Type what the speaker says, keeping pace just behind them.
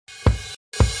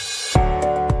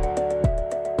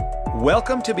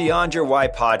Welcome to Beyond Your Why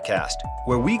podcast,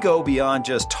 where we go beyond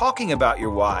just talking about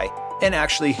your why and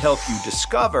actually help you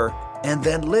discover and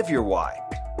then live your why.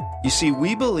 You see,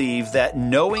 we believe that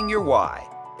knowing your why,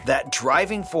 that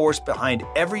driving force behind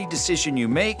every decision you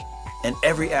make and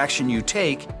every action you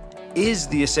take, is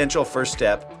the essential first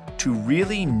step to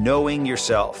really knowing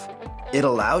yourself. It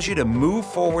allows you to move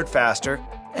forward faster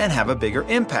and have a bigger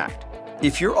impact.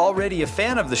 If you're already a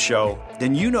fan of the show,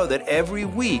 then you know that every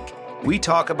week we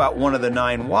talk about one of the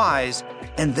 9 whys,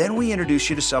 and then we introduce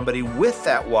you to somebody with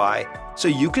that why so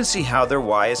you can see how their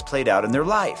why is played out in their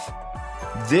life.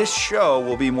 This show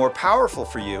will be more powerful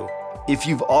for you if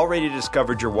you've already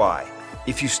discovered your why.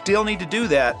 If you still need to do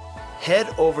that,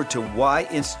 head over to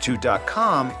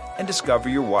whyinstitute.com and discover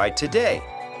your why today.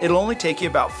 It'll only take you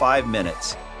about 5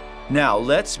 minutes. Now,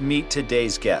 let's meet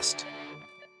today's guest.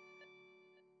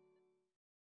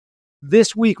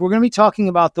 This week, we're going to be talking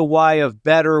about the why of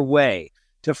Better Way,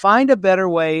 to find a better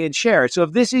way and share it. So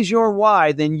if this is your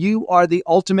why, then you are the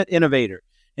ultimate innovator,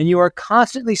 and you are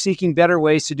constantly seeking better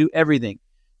ways to do everything.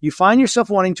 You find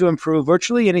yourself wanting to improve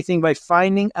virtually anything by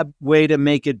finding a way to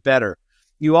make it better.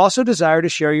 You also desire to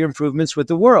share your improvements with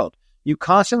the world. You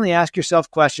constantly ask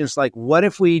yourself questions like, what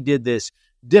if we did this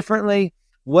differently?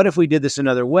 What if we did this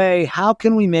another way? How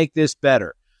can we make this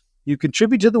better? You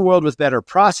contribute to the world with better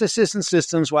processes and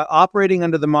systems while operating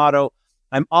under the motto,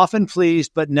 I'm often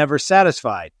pleased but never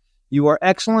satisfied. You are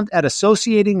excellent at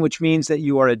associating, which means that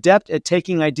you are adept at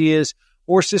taking ideas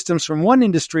or systems from one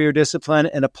industry or discipline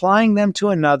and applying them to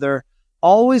another,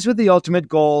 always with the ultimate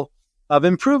goal of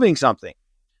improving something.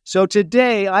 So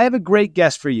today, I have a great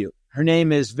guest for you. Her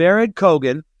name is Vered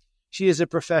Kogan. She is a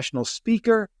professional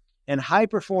speaker and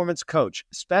high-performance coach,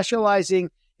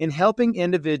 specializing in helping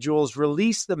individuals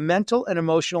release the mental and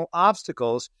emotional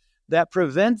obstacles that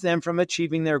prevent them from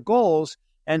achieving their goals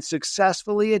and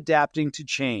successfully adapting to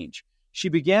change. She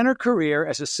began her career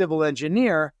as a civil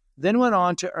engineer, then went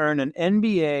on to earn an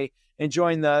MBA and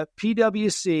join the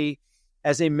PwC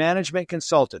as a management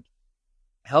consultant,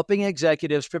 helping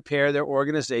executives prepare their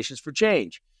organizations for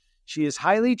change. She is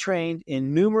highly trained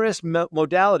in numerous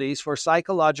modalities for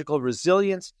psychological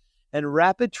resilience and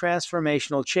rapid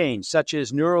transformational change, such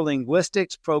as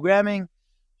neurolinguistics programming,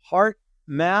 heart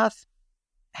math,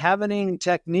 Havening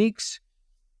techniques,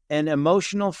 and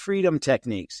emotional freedom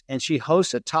techniques. And she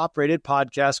hosts a top-rated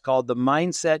podcast called The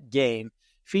Mindset Game,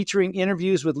 featuring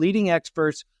interviews with leading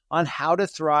experts on how to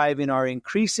thrive in our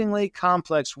increasingly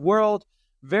complex world.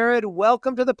 Vered,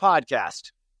 welcome to the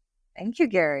podcast. Thank you,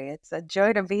 Gary. It's a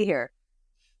joy to be here.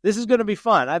 This is going to be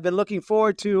fun. I've been looking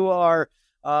forward to our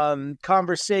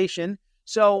conversation.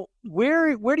 So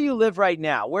where do you live right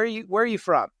now? Where are you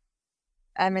from?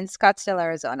 I'm in Scottsdale,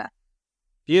 Arizona.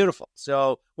 Beautiful.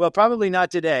 So, well, probably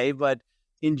not today, but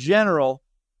in general,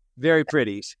 very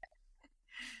pretty.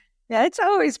 Yeah, it's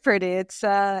always pretty. It's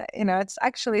it's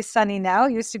actually sunny now.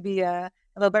 It used to be a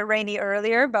little bit rainy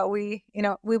earlier, but we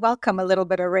welcome a little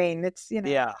bit of rain. It's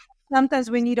yeah.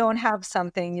 Sometimes when you don't have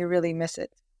something, you really miss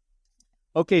it.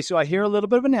 Okay, so I hear a little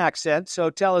bit of an accent. So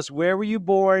tell us, where were you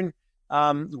born?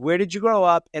 Where did you grow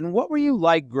up? And what were you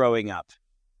like growing up?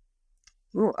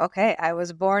 Ooh, okay. I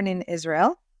was born in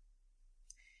Israel.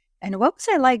 And what was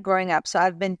I like growing up? So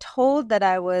I've been told that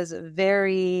I was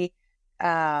very,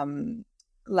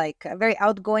 like a very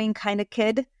outgoing kind of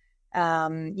kid.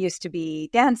 Used to be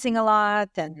dancing a lot.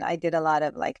 And I did a lot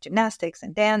of like gymnastics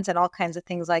and dance and all kinds of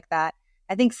things like that.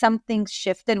 I think something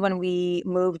shifted when we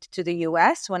moved to the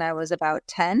U.S. when I was about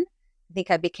 10. I think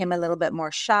I became a little bit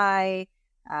more shy.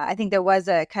 I think there was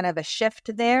a kind of a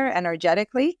shift there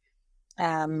energetically.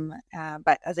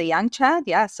 But as a young child,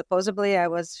 yeah, supposedly I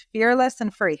was fearless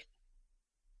and free.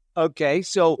 Okay,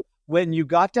 so when you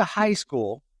got to high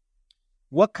school,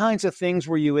 what kinds of things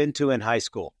were you into in high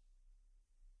school?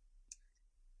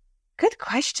 Good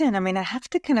question. I mean, I have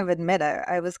to kind of admit,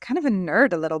 I was kind of a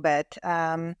nerd a little bit.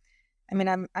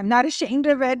 I'm not ashamed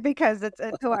of it because it's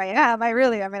who I am.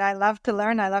 I love to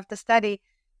learn. I love to study.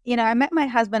 I met my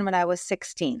husband when I was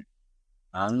 16.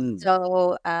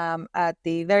 So at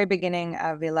the very beginning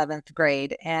of 11th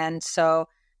grade. And so,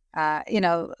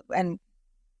 and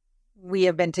we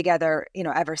have been together,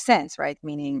 ever since, right?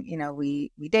 Meaning,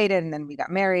 we dated and then we got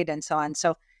married and so on.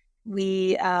 So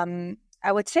we,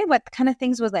 I would say what kind of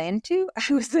things was I into?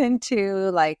 I was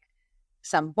into like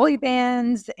some boy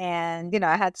bands and,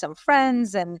 I had some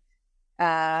friends and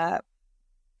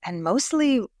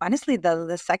mostly, honestly,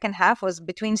 the second half was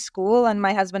between school and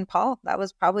my husband, Paul. That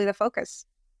was probably the focus.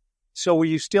 So were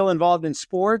you still involved in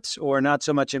sports or not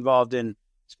so much involved in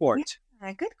sports?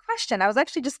 Yeah, good question. I was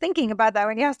actually just thinking about that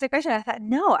when you asked the question. I thought,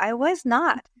 no, I was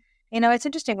not. It's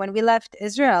interesting. When we left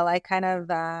Israel, I kind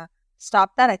of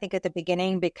stopped that, I think, at the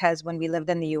beginning, because when we lived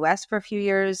in the US for a few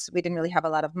years, we didn't really have a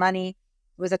lot of money.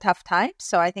 It was a tough time.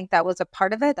 So I think that was a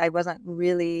part of it. I wasn't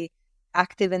really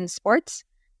active in sports.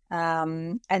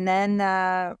 And then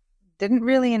didn't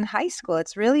really in high school.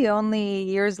 It's really only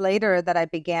years later that I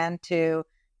began to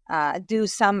do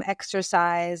some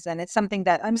exercise. And it's something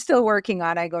that I'm still working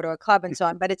on. I go to a club and so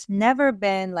on, but it's never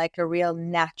been like a real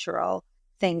natural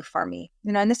thing for me.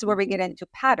 And this is where we get into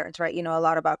patterns, right? A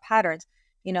lot about patterns.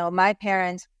 My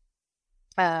parents,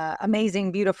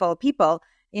 amazing, beautiful people,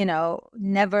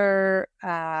 never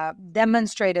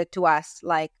demonstrated to us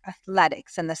like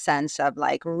athletics in the sense of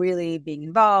like really being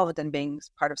involved and being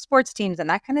part of sports teams and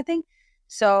that kind of thing.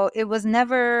 So it was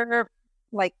never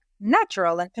like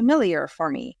natural and familiar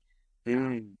for me.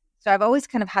 So I've always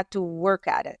kind of had to work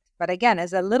at it. But again,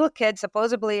 as a little kid,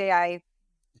 supposedly I,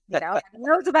 had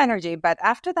loads of energy. But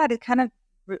after that, it kind of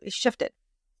shifted.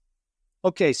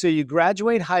 Okay, so you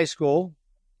graduate high school,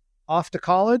 off to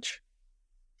college.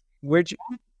 Where'd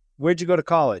you go to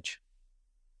college?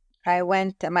 I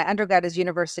went, my undergrad is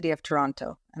University of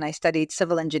Toronto, and I studied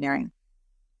civil engineering.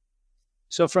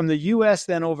 So from the U.S.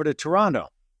 then over to Toronto.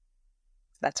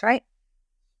 That's right.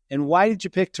 And why did you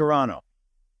pick Toronto?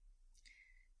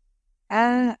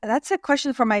 That's a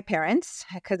question for my parents,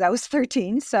 because I was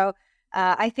 13. So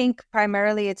I think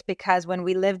primarily it's because when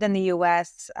we lived in the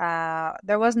U.S.,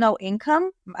 there was no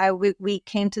income. We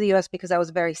came to the U.S. because I was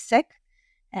very sick.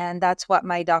 And that's what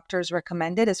my doctors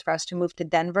recommended, is for us to move to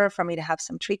Denver for me to have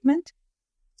some treatment.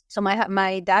 So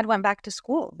my dad went back to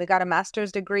school. We got a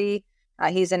master's degree.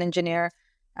 He's an engineer.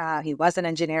 He was an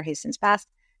engineer. He's since passed.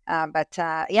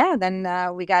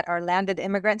 Then we got our landed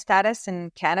immigrant status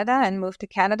in Canada and moved to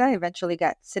Canada, eventually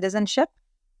got citizenship.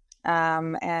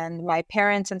 And my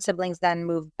parents and siblings then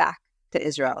moved back to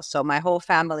Israel. So my whole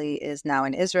family is now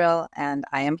in Israel, and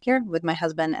I am here with my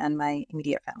husband and my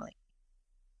immediate family.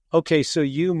 Okay, so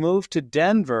you moved to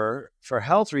Denver for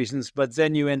health reasons, but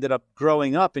then you ended up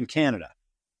growing up in Canada.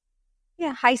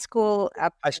 Yeah, high school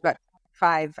up to about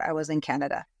 5, I was in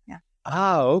Canada. Yeah.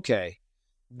 Okay.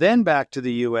 Then back to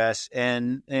the U.S.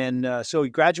 and so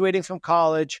graduating from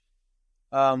college,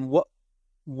 what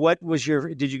was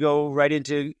did you go right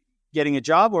into getting a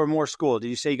job or more school? Did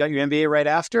you say you got your MBA right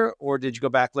after, or did you go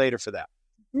back later for that?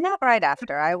 Not right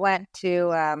after. I went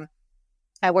to,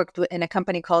 I worked in a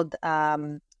company called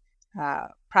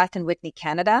Pratt & Whitney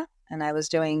Canada, and I was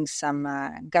doing some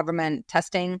government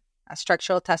testing,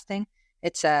 structural testing.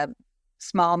 It's a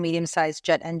small, medium-sized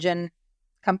jet engine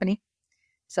company.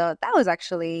 So that was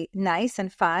actually nice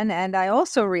and fun. And I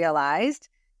also realized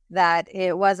that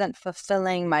it wasn't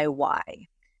fulfilling my why,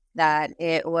 that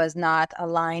it was not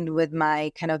aligned with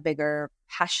my kind of bigger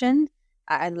passion.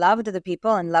 I loved the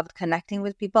people and loved connecting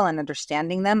with people and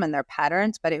understanding them and their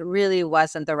patterns, but it really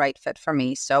wasn't the right fit for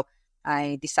me. So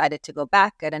I decided to go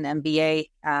back, get an MBA,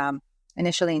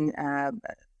 initially in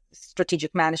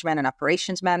strategic management and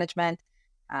operations management,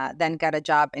 then got a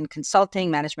job in consulting,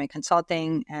 management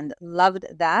consulting, and loved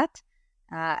that.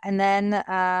 And then,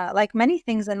 like many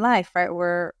things in life, right,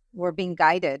 we're being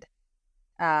guided.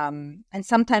 And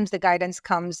sometimes the guidance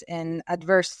comes in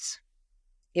adverse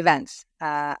events.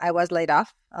 I was laid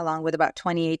off along with about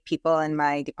 28 people in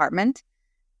my department.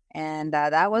 And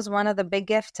that was one of the big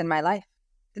gifts in my life.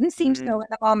 Didn't seem so at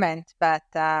the moment, but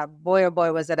boy, oh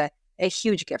boy, was it a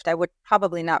huge gift. I would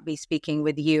probably not be speaking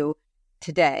with you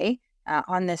today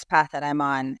on this path that I'm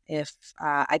on if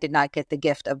I did not get the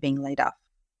gift of being laid off.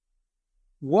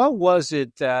 What was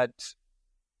it that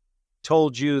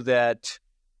told you that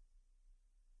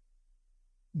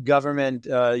government,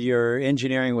 your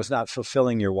engineering was not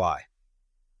fulfilling your why?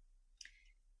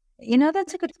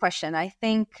 That's a good question. I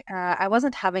think I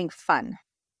wasn't having fun.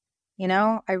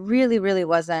 I really, really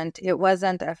wasn't. It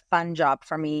wasn't a fun job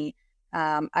for me.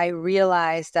 I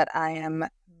realized that I am,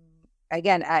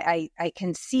 again, I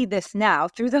can see this now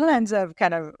through the lens of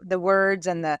kind of the words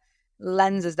and the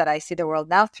lenses that I see the world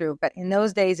now through. But in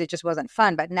those days, it just wasn't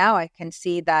fun. But now I can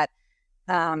see that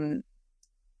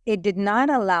it did not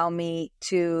allow me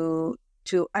to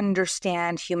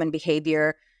understand human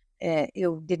behavior.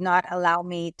 It did not allow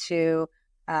me to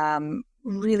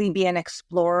really be an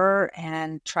explorer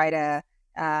and try to,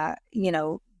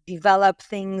 develop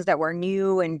things that were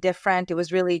new and different. It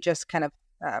was really just kind of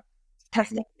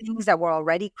testing things that were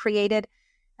already created.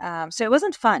 So it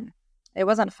wasn't fun. It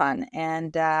wasn't fun.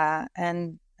 And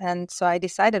so I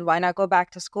decided, why not go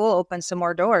back to school, open some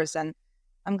more doors? And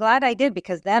I'm glad I did,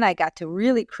 because then I got to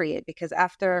really create, because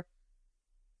after,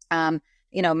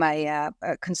 my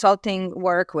consulting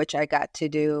work, which I got to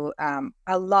do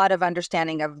a lot of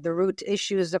understanding of the root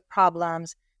issues of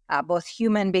problems, both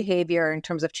human behavior in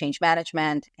terms of change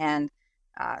management and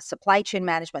supply chain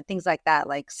management, things like that,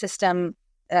 like system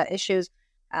issues,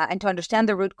 and to understand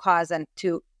the root cause and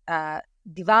to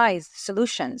devise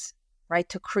solutions, right?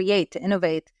 To create, to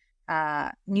innovate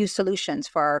new solutions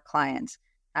for our clients.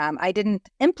 I didn't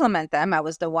implement them. I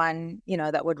was the one,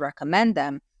 that would recommend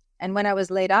them. And when I was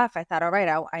laid off, I thought, all right,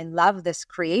 I love this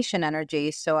creation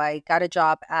energy. So I got a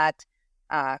job at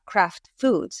Kraft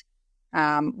Foods,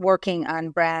 working on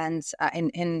brands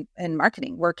in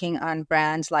marketing, working on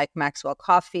brands like Maxwell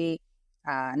Coffee,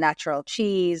 Natural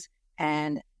Cheese,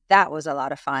 and that was a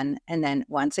lot of fun. And then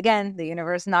once again, the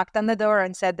universe knocked on the door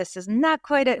and said, this is not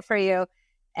quite it for you.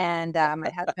 And my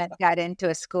husband got into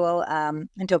a school,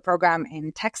 into a program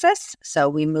in Texas. So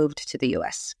we moved to the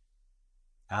U.S.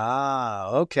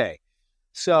 Okay.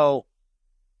 So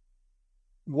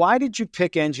why did you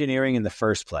pick engineering in the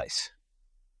first place?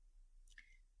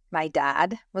 My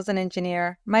dad was an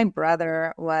engineer. My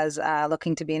brother was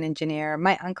looking to be an engineer.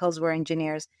 My uncles were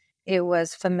engineers. It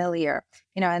was familiar,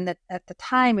 and at the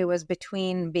time it was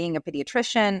between being a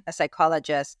pediatrician, a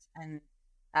psychologist, and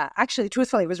actually,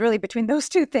 truthfully, it was really between those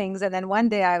two things. And then one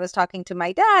day I was talking to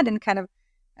my dad and kind of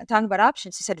talking about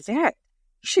options. He said, Vera,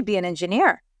 you should be an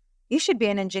engineer. You should be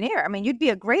an engineer. I mean, you'd be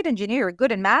a great engineer. You're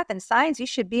good in math and science. You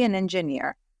should be an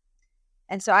engineer.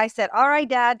 And so I said, all right,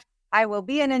 Dad, I will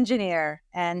be an engineer.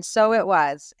 And so it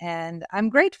was. And I'm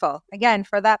grateful, again,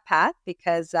 for that path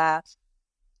because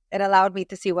it allowed me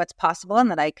to see what's possible and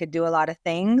that I could do a lot of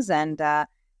things. And that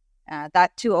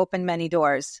too opened many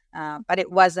doors, but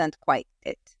it wasn't quite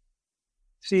it.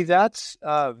 See, that's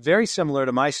very similar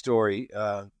to my story,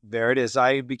 Vera. It is.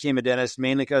 I became a dentist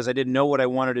mainly because I didn't know what I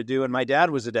wanted to do, and my dad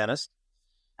was a dentist,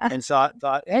 and so I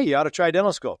thought, hey, you ought to try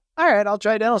dental school. All right, I'll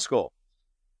try dental school.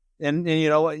 And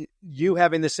you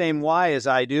having the same why as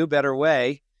I do, better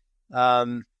way,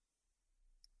 seemed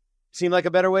like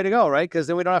a better way to go, right? Because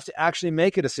then we don't have to actually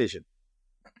make a decision.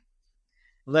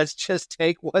 Let's just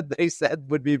take what they said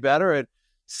would be better and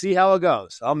see how it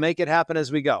goes. I'll make it happen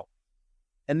as we go.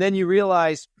 And then you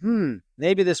realize,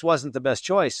 maybe this wasn't the best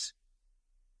choice.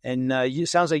 And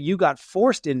sounds like you got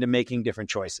forced into making different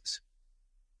choices.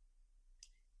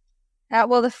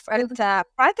 Well,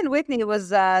 Pratt & Whitney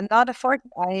was not a fork.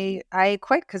 I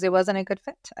quit because it wasn't a good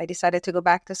fit. I decided to go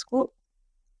back to school.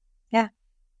 Yeah.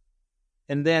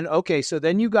 And then, so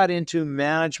then you got into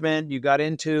management. You got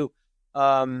into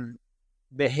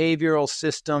behavioral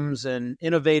systems and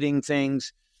innovating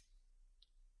things.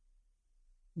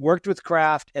 Worked with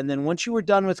Kraft, and then once you were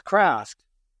done with Kraft,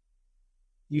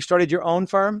 you started your own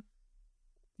firm?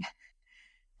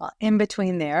 Well, in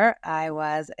between there, I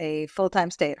was a full-time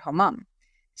stay-at-home mom.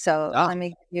 So let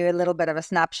me give you a little bit of a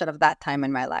snapshot of that time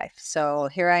in my life. So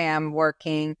here I am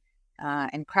working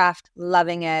in Kraft,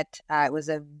 loving it. It was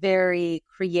a very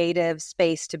creative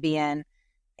space to be in.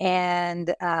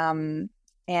 And I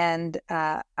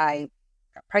got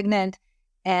pregnant.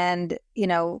 And,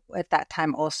 at that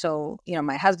time also,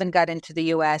 my husband got into the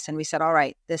U.S. and we said, all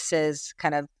right, this is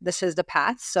the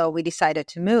path. So we decided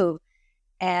to move.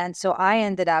 And so I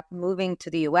ended up moving to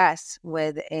the U.S.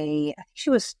 with I think she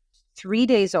was 3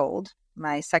 days old.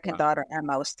 My second daughter,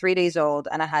 Emma, was 3 days old.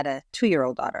 And I had a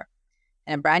 2-year-old daughter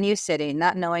in a brand new city,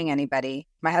 not knowing anybody.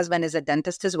 My husband is a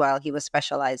dentist as well. He was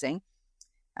specializing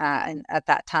at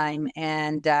that time.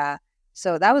 And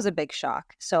so that was a big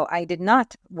shock. So I did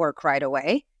not work right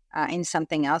away in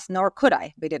something else, nor could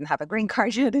I. We didn't have a green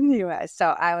card yet in the U.S. So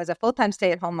I was a full-time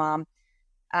stay-at-home mom,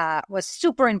 was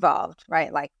super involved,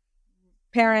 right? Like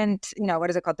parent, what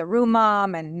is it called? The room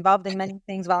mom, and involved in many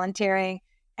things, volunteering.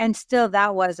 And still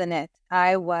that wasn't it.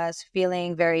 I was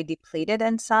feeling very depleted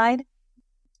inside.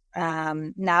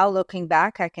 Now looking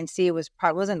back, I can see it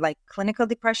wasn't like clinical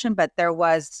depression, but there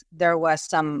was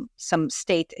some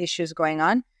state issues going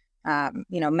on.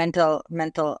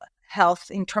 Mental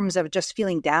health in terms of just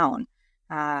feeling down.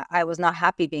 I was not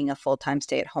happy being a full-time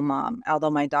stay-at-home mom.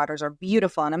 Although my daughters are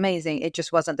beautiful and amazing, it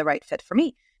just wasn't the right fit for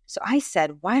me. So I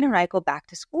said, why don't I go back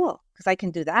to school? Because I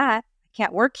can do that. I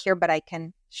can't work here, but I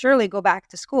can surely go back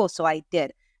to school. So I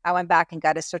did. I went back and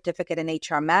got a certificate in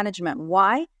HR management.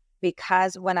 Why?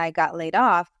 Because when I got laid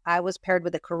off, I was paired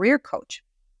with a career coach.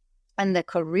 And the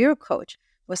career coach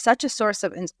was such a source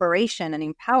of inspiration and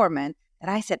empowerment that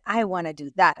I said, I want to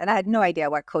do that. And I had no idea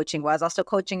what coaching was. Also,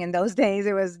 coaching in those days,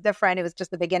 it was different. It was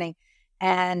just the beginning.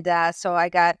 And so I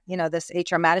got, this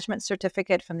HR management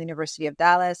certificate from the University of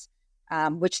Dallas,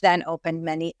 which then opened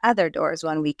many other doors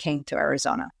when we came to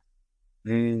Arizona.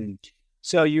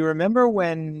 So you remember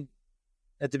when,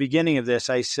 at the beginning of this,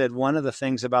 I said one of the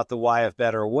things about the why of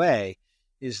Better Way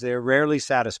is they're rarely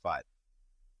satisfied.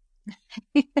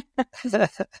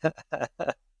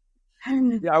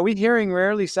 Are we hearing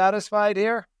rarely satisfied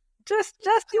here? Just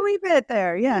a wee bit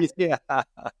there, yeah. Yeah.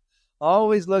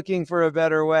 Always looking for a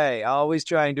better way, always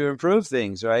trying to improve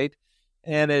things, right?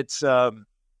 And it's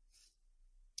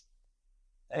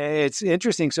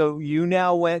interesting. So you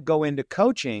now go into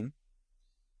coaching,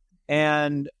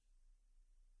 and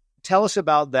tell us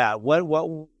about that.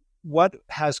 What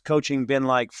has coaching been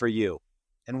like for you,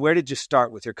 and where did you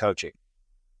start with your coaching?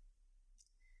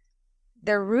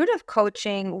 The root of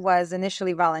coaching was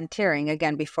initially volunteering,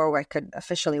 again, before I could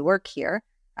officially work here.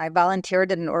 I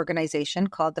volunteered at an organization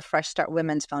called the Fresh Start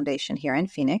Women's Foundation here in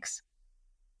Phoenix.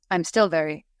 I'm still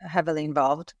very heavily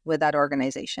involved with that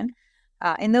organization.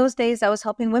 In those days, I was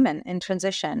helping women in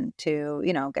transition to,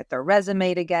 get their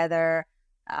resume together,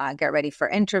 get ready for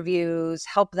interviews,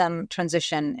 help them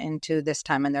transition into this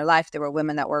time in their life. There were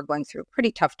women that were going through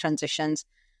pretty tough transitions.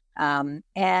 And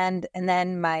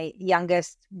then my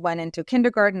youngest went into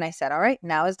kindergarten. I said, all right,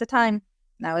 now is the time.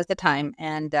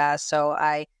 And so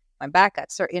I went back,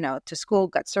 to school,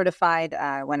 got certified,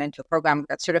 went into a program,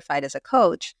 got certified as a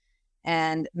coach,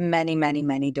 and many, many,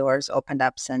 many doors opened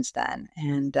up since then.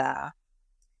 And,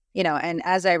 and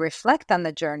as I reflect on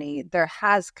the journey, there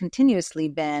has continuously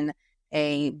been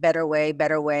a better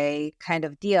way kind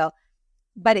of deal,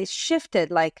 but it shifted.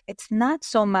 Like, it's not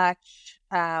so much,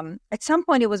 at some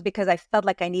point it was because I felt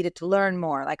like I needed to learn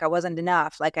more, like I wasn't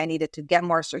enough, like I needed to get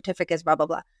more certificates, blah, blah,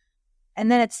 blah. And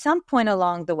then at some point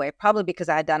along the way, probably because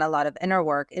I had done a lot of inner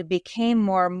work, it became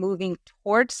more moving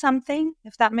towards something,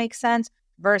 if that makes sense,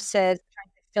 versus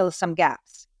trying to fill some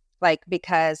gaps. Like,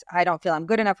 because I don't feel I'm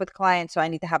good enough with clients, so I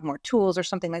need to have more tools or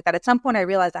something like that. At some point, I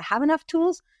realized I have enough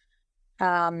tools.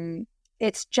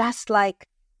 It's just like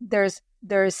there's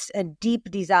a deep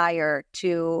desire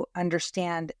to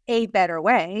understand a better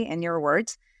way, in your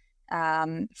words,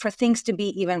 for things to be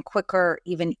even quicker,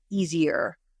 even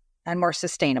easier, and more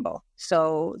sustainable.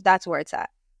 So that's where it's at.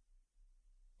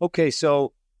 Okay,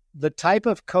 so the type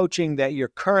of coaching that you're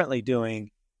currently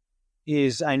doing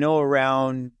is, I know,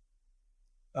 around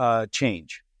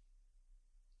change.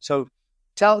 So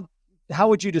how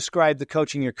would you describe the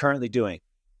coaching you're currently doing?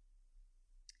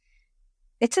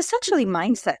 It's essentially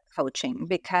mindset coaching,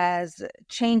 because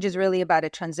change is really about a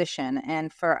transition.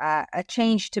 And for a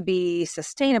change to be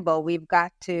sustainable, we've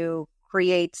got to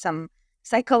create some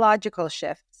psychological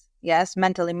shifts. Yes,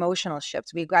 mental, emotional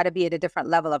shifts. We've got to be at a different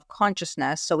level of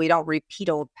consciousness so we don't repeat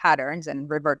old patterns and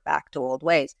revert back to old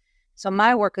ways. So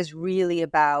my work is really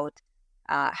about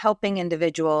helping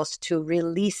individuals to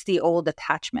release the old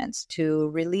attachments, to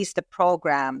release the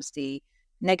programs, the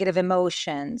negative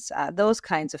emotions, those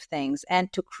kinds of things,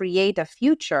 and to create a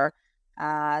future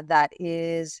that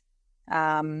is,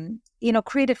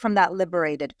 created from that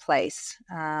liberated place,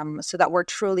 so that we're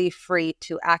truly free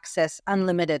to access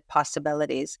unlimited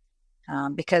possibilities,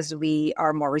 because we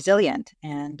are more resilient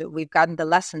and we've gotten the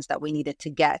lessons that we needed to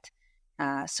get.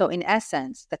 So in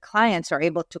essence, the clients are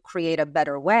able to create a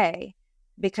better way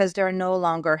because they're no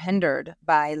longer hindered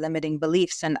by limiting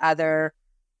beliefs and other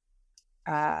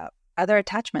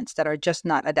attachments that are just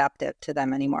not adaptive to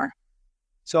them anymore.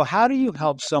 So how do you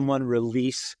help someone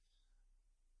release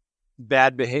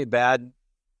bad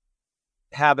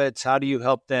habits? How do you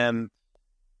help them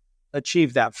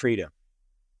achieve that freedom?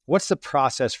 What's the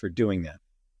process for doing that?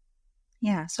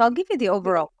 Yeah, so I'll give you the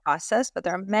overall process, but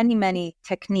there are many, many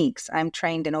techniques. I'm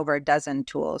trained in over a dozen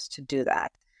tools to do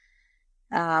that.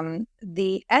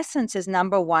 The essence is,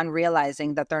 number one,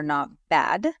 realizing that they're not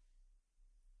bad.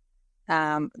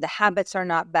 The habits are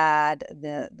not bad.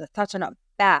 The thoughts are not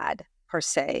bad per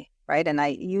se, right? And I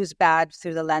use bad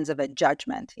through the lens of a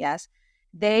judgment, yes?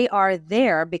 They are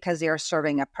there because they are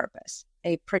serving a purpose,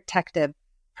 a protective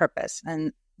purpose.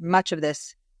 And much of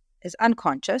this is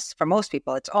unconscious. For most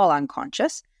people, it's all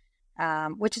unconscious,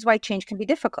 which is why change can be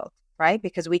difficult, right?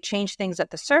 Because we change things at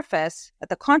the surface, at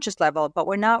the conscious level, but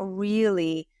we're not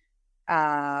really,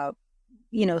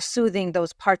 soothing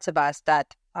those parts of us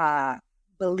that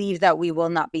believe that we will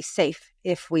not be safe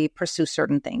if we pursue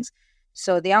certain things.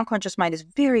 So the unconscious mind is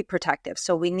very protective.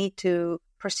 So we need to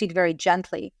proceed very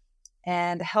gently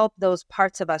and help those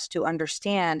parts of us to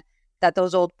understand that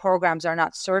those old programs are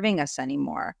not serving us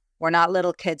anymore. We're not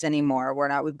little kids anymore.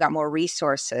 We've got more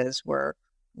resources. We're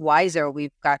wiser.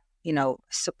 We've got,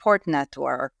 support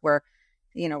network. We're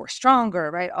stronger,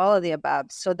 right? All of the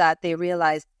above, so that they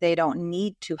realize they don't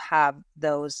need to have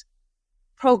those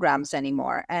programs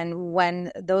anymore. And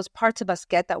when those parts of us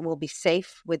get that we'll be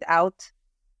safe without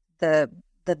the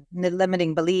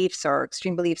limiting beliefs or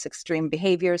extreme beliefs, extreme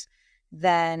behaviors,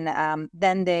 then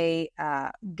they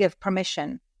give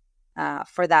permission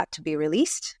for that to be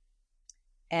released.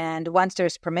 And once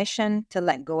there's permission to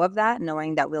let go of that,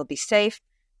 knowing that we'll be safe,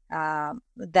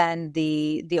 then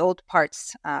the old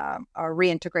parts are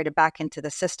reintegrated back into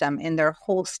the system in their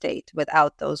whole state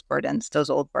without those burdens, those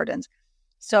old burdens.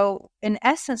 So in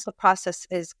essence, the process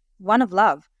is one of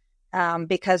love,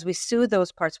 because we soothe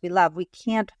those parts we love. We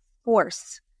can't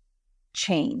force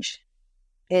change.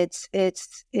 It's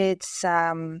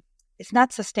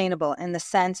not sustainable in the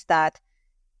sense that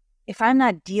if I'm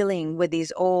not dealing with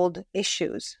these old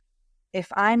issues,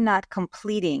 if I'm not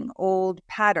completing old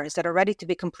patterns that are ready to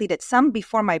be completed, some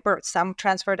before my birth, some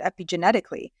transferred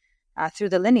epigenetically through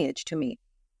the lineage to me,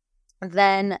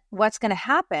 then what's going to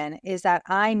happen is that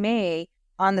I may,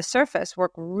 on the surface,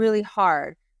 work really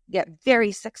hard, get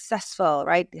very successful,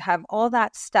 right? Have all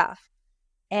that stuff.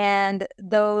 And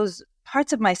those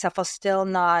parts of myself are still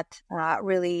not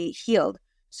really healed.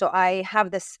 So I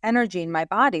have this energy in my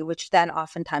body, which then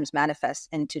oftentimes manifests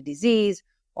into disease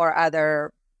or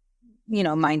other,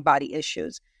 mind-body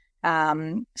issues.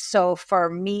 So for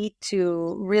me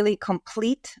to really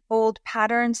complete old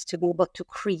patterns, to be able to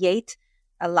create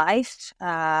a life,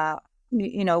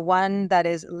 one that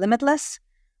is limitless,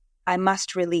 I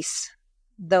must release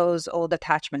those old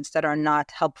attachments that are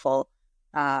not helpful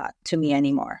to me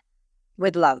anymore,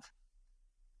 with love.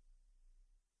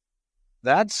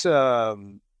 That's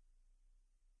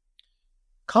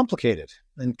complicated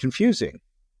and confusing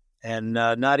and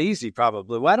not easy,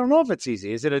 probably. Well, I don't know if it's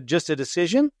easy. Is it just a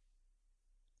decision?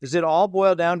 Does it all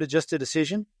boil down to just a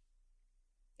decision?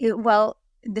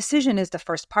 Decision is the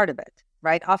first part of it,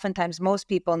 right? Oftentimes, most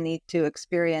people need to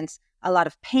experience a lot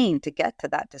of pain to get to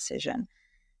that decision.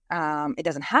 It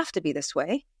doesn't have to be this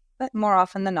way, but more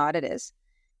often than not, it is.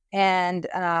 And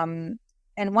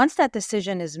once that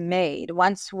decision is made,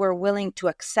 once we're willing to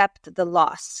accept the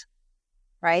loss,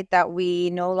 right, that we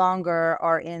no longer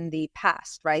are in the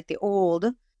past, right? The old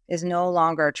is no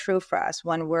longer true for us.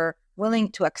 When we're willing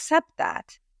to accept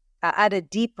that at a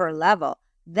deeper level,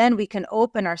 then we can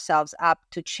open ourselves up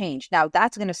to change. Now,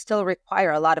 that's going to still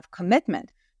require a lot of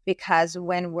commitment, because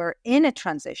when we're in a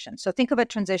transition, so think of a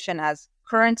transition as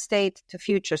current state to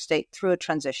future state through a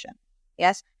transition.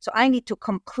 Yes. So I need to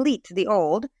complete the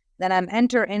old, then I'm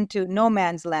enter into no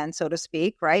man's land, so to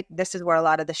speak, right? This is where a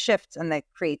lot of the shifts and the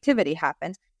creativity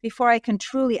happens before I can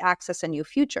truly access a new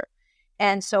future.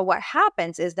 And so what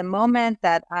happens is the moment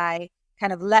that I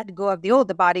kind of let go of the old,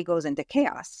 the body goes into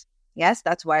chaos. Yes,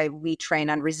 that's why we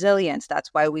train on resilience. That's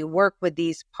why we work with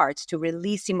these parts to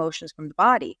release emotions from the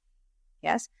body.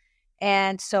 Yes.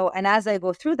 And as I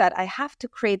go through that, I have to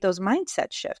create those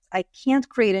mindset shifts. I can't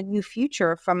create a new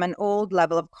future from an old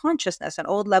level of consciousness, an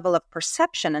old level of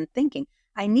perception and thinking.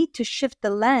 I need to shift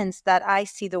the lens that I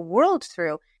see the world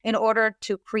through in order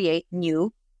to create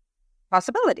new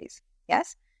possibilities.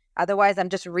 Yes. Otherwise, I'm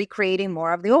just recreating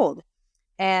more of the old.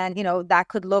 And, that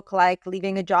could look like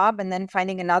leaving a job and then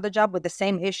finding another job with the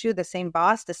same issue, the same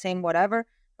boss, the same whatever,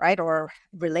 right? Or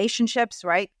relationships,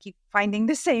 right? Keep finding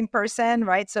the same person,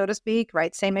 right? So to speak,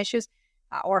 right? Same issues.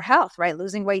 Or health, right?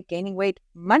 Losing weight, gaining weight,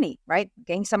 money, right?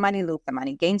 Gain some money, lose the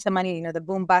money, gain some money, the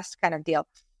boom bust kind of deal.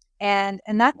 And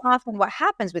that's often what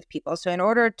happens with people. So in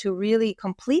order to really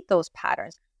complete those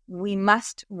patterns, we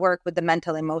must work with the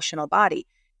mental, emotional body.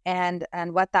 And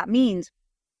what that means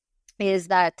is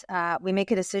that we make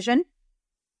a decision,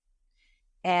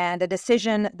 and a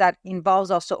decision that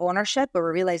involves also ownership, where we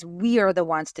realize we are the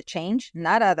ones to change,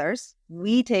 not others.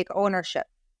 We take ownership.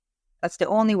 That's the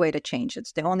only way to change.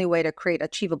 It's the only way to create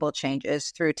achievable change is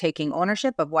through taking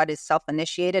ownership of what is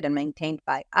self-initiated and maintained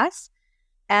by us.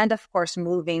 And of course,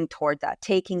 moving toward that,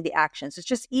 taking the actions. It's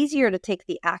just easier to take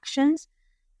the actions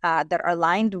that are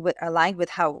aligned with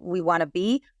how we want to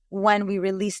be when we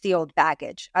release the old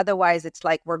baggage. Otherwise, it's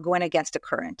like we're going against the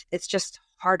current. It's just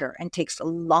harder and takes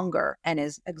longer and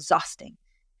is exhausting.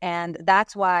 And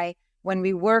that's why when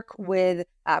we work with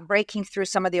breaking through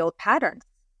some of the old patterns,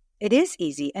 it is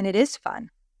easy and it is fun.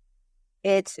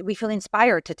 We feel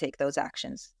inspired to take those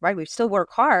actions, right? We still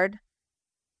work hard,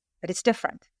 but it's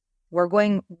different. We're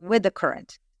going with the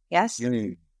current. Yes?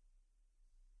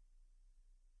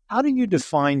 How do you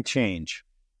define change?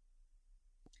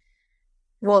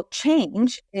 Well,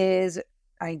 change is,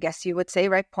 I guess you would say,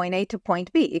 right, point A to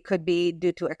point B. It could be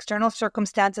due to external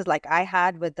circumstances like I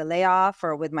had with the layoff,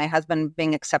 or with my husband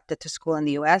being accepted to school in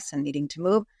the US and needing to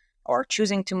move, or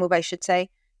choosing to move, I should say.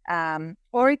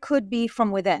 Or it could be from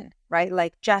within, right?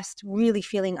 Like just really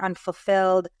feeling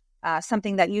unfulfilled,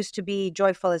 something that used to be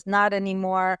joyful is not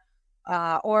anymore,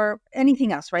 or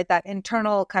anything else, right? That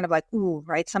internal kind of like, ooh,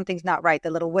 right? Something's not right.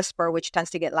 The little whisper, which tends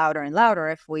to get louder and louder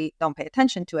if we don't pay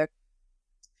attention to it.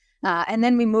 And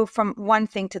then we move from one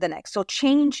thing to the next. So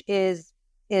change is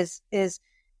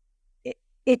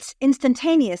it's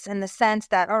instantaneous in the sense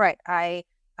that, all right, I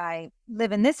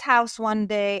live in this house one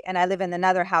day and I live in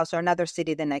another house or another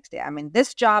city the next day. I'm in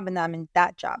this job and I'm in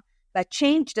that job. But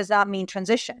change does not mean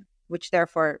transition, which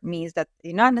therefore means that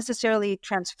you're not necessarily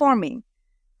transforming,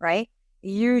 right?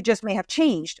 You just may have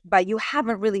changed, but you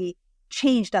haven't really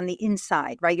changed on the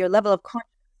inside, right? Your level of consciousness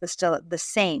is still the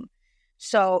same.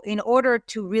 So in order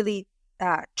to really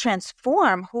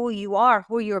transform who you are,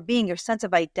 who you're being, your sense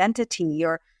of identity,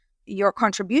 your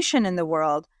contribution in the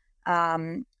world,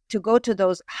 to go to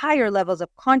those higher levels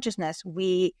of consciousness,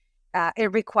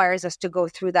 it requires us to go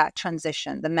through that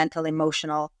transition, the mental,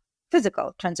 emotional,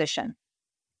 physical transition.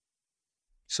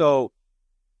 So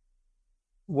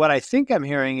what I think I'm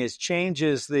hearing is change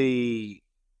is the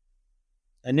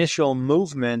initial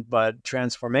movement, but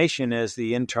transformation is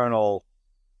the internal,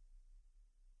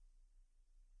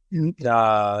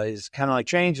 is kind of like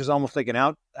change is almost like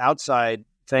an outside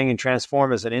thing, and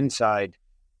transform is an inside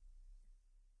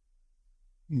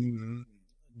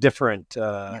different.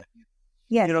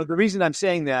 Yes. You know, the reason I'm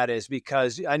saying that is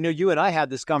because I know you and I had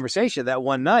this conversation that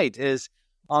one night is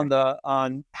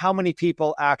on how many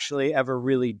people actually ever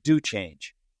really do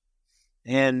change.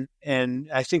 And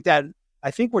I think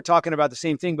we're talking about the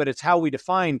same thing, but it's how we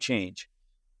define change.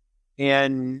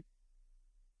 And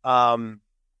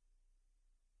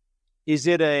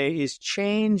is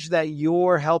change that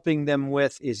you're helping them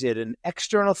with, is it an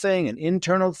external thing, an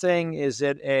internal thing? Is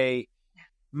it a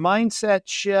mindset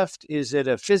shift? Is it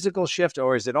a physical shift,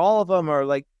 or is it all of them? Or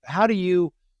like, how do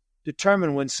you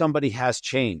determine when somebody has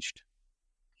changed?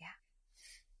 Yeah.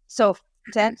 So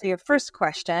to answer your first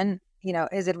question,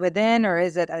 is it within or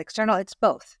is it external? It's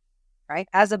both, right?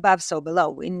 As above, so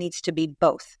below. It needs to be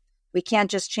both. We can't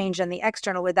just change on the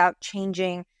external without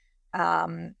changing,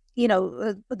 the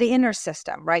inner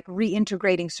system, right?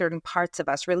 Reintegrating certain parts of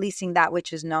us, releasing that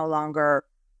which is no longer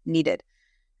needed.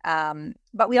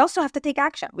 But we also have to take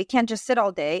action. We can't just sit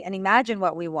all day and imagine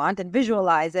what we want and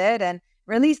visualize it and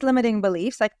release limiting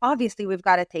beliefs. Like, obviously, we've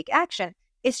got to take action.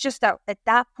 It's just that at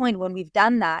that point, when we've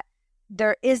done that,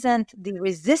 there isn't the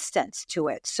resistance to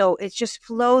it. So it just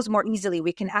flows more easily.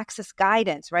 We can access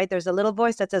guidance, right? There's a little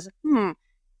voice that says,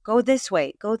 go this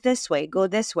way, go this way, go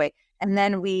this way. And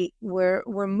then we're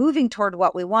moving toward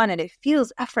what we want, and it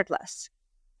feels effortless.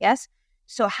 Yes?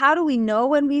 So how do we know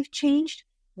when we've changed?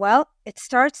 Well,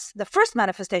 the first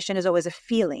manifestation is always a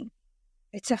feeling.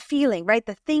 It's a feeling, right?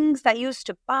 The things that used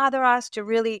to bother us, to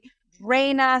really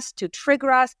drain us, to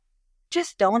trigger us,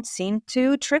 just don't seem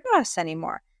to trigger us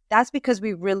anymore. That's because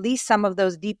we release some of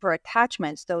those deeper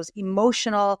attachments, those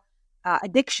emotional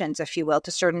addictions, if you will,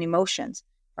 to certain emotions,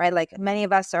 right? Like many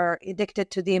of us are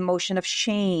addicted to the emotion of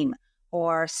shame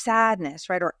or sadness,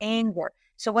 right? Or anger.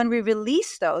 So when we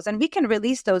release those, and we can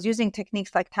release those using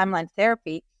techniques like timeline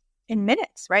therapy in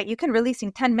minutes, right? You can release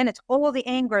in 10 minutes all the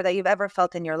anger that you've ever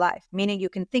felt in your life, meaning you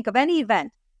can think of any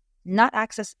event, not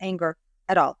access anger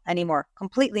at all anymore,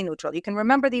 completely neutral. You can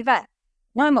remember the event,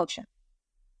 no emotion,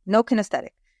 no kinesthetic.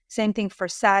 Same thing for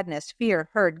sadness, fear,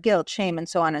 hurt, guilt, shame, and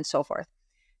so on and so forth.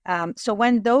 So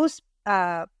when those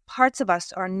parts of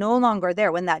us are no longer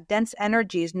there, when that dense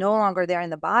energy is no longer there in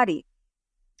the body,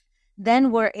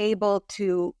 then we're able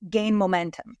to gain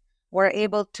momentum. We're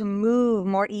able to move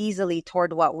more easily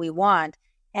toward what we want,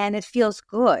 and it feels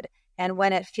good. And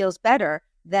when it feels better,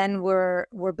 then we're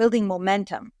building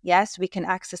momentum. Yes, we can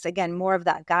access, again, more of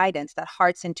that guidance, that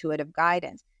heart's intuitive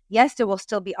guidance. Yes, there will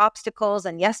still be obstacles,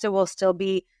 and yes, there will still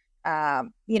be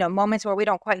moments where we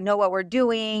don't quite know what we're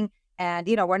doing, and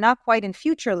we're not quite in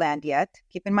future land yet.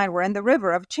 Keep in mind, we're in the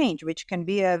river of change, which can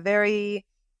be a very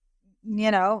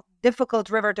difficult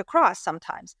river to cross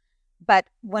sometimes. But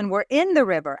when we're in the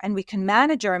river and we can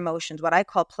manage our emotions, what I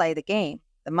call play the game,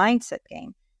 the mindset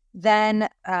game, then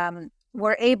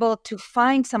we're able to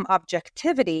find some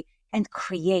objectivity and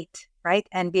create, right?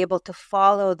 And be able to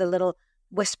follow the little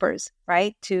whispers,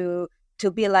 right? To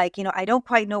be like, I don't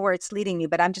quite know where it's leading me,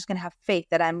 but I'm just going to have faith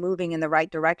that I'm moving in the right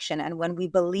direction. And when we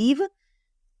believe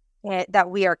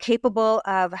that we are capable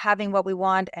of having what we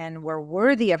want and we're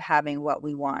worthy of having what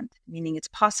we want, meaning it's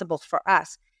possible for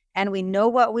us, and we know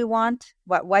what we want,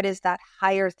 what is that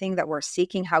higher thing that we're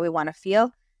seeking, how we want to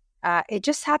feel, it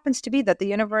just happens to be that the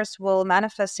universe will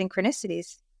manifest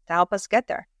synchronicities to help us get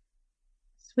there.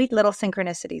 Sweet little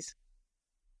synchronicities.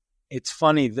 It's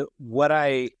funny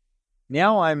that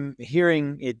now I'm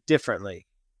hearing it differently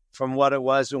from what it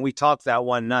was when we talked that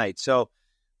one night. So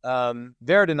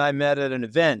Vered and I met at an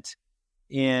event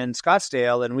in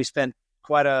Scottsdale, and we spent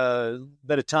quite a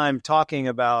bit of time talking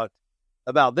about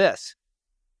this.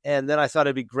 And then I thought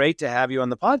it'd be great to have you on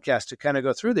the podcast to kind of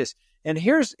go through this. And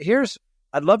here's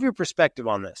I'd love your perspective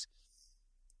on this.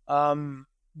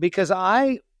 because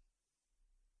I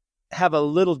have a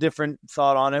little different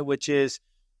thought on it, which is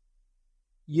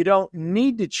you don't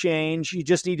need to change. You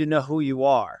just need to know who you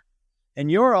are. And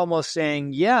you're almost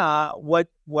saying, yeah, what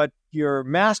you're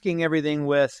masking everything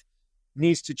with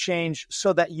needs to change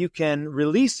so that you can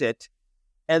release it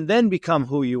and then become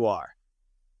who you are.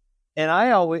 And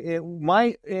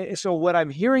so what I'm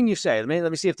hearing you say, let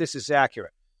me see if this is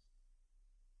accurate.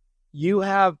 You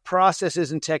have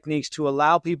processes and techniques to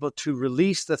allow people to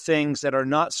release the things that are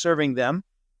not serving them,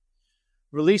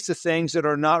 release the things that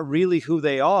are not really who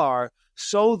they are,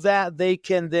 so that they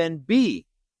can then be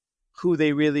who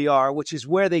they really are, which is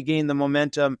where they gain the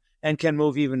momentum and can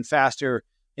move even faster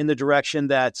in the direction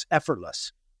that's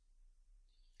effortless.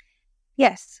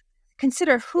 Yes.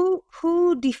 Consider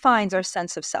who defines our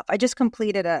sense of self. I just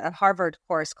completed a Harvard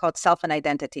course called Self and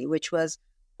Identity, which was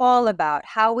all about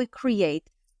how we create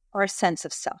our sense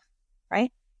of self,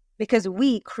 right? Because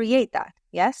we create that,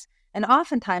 yes? And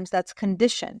oftentimes that's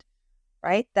conditioned,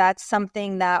 right? That's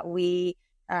something that we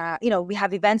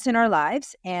have events in our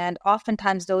lives, and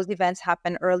oftentimes those events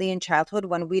happen early in childhood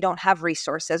when we don't have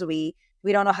resources. We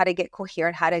don't know how to get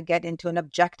coherent, how to get into an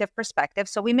objective perspective.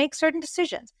 So we make certain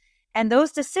decisions. And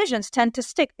those decisions tend to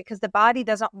stick because the body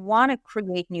doesn't want to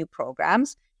create new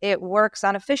programs. It works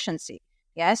on efficiency.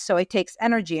 Yes. So it takes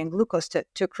energy and glucose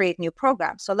to create new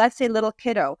programs. So let's say little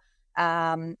kiddo.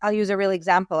 I'll use a real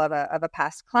example of a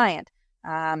past client.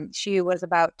 She was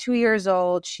about 2 years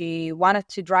old. She wanted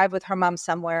to drive with her mom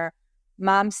somewhere.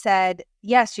 Mom said,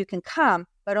 yes, you can come,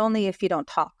 but only if you don't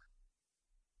talk.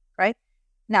 Right?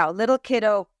 Now, little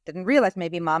kiddo didn't realize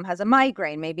maybe mom has a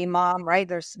migraine, maybe mom, right?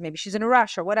 Maybe she's in a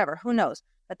rush or whatever, who knows?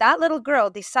 But that little girl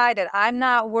decided, I'm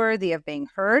not worthy of being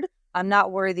heard. I'm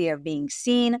not worthy of being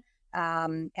seen.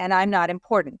 And I'm not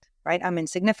important, right? I'm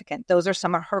insignificant. Those are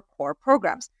some of her core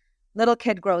programs. Little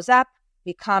kid grows up,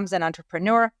 becomes an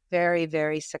entrepreneur, very,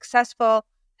 very successful,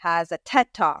 has a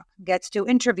TED Talk, gets to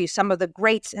interview some of the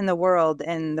greats in the world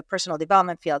in the personal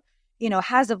development field,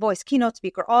 has a voice, keynote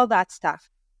speaker, all that stuff.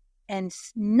 And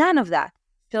none of that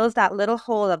fills that little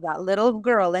hole of that little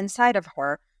girl inside of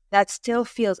her that still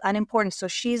feels unimportant. So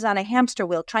she's on a hamster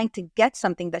wheel trying to get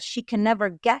something that she can never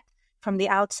get from the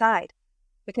outside,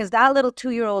 because that little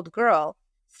 2-year-old girl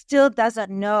still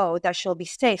doesn't know that she'll be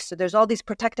safe. So there's all these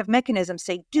protective mechanisms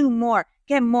say, do more,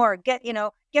 get more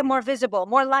visible,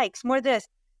 more likes, more this.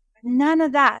 None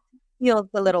of that heals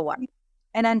the little one.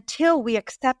 And until we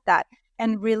accept that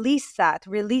and release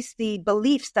the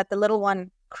beliefs that the little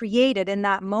one created in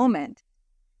that moment,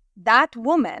 that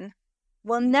woman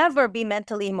will never be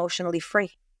mentally, emotionally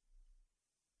free.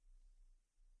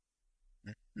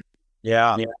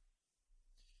 Yeah.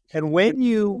 And when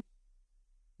you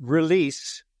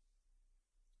release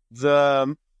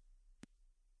the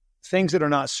things that are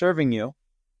not serving you,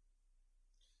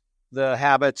 the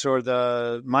habits or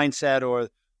the mindset, or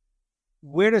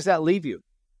where does that leave you?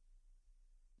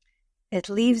 It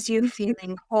leaves you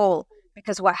feeling whole,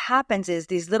 because what happens is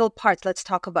these little parts, let's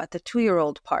talk about the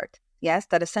 2-year-old part, yes,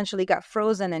 that essentially got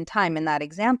frozen in time in that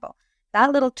example.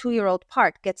 That little 2-year-old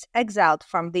part gets exiled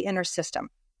from the inner system.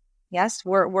 Yes,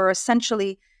 we're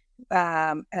essentially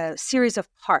a series of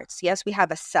parts. Yes, we have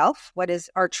a self, what is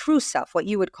our true self, what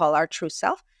you would call our true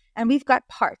self, and we've got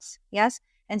parts. Yes,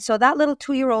 and so that little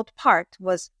 2-year-old part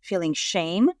was feeling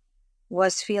shame,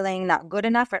 was feeling not good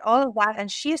enough, right? All of that, and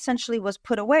she essentially was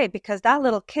put away because that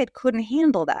little kid couldn't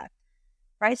handle that,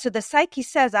 right? So the psyche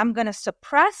says, I'm going to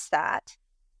suppress that,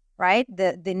 right?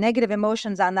 The negative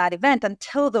emotions on that event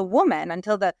until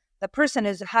the person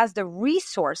has the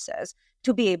resources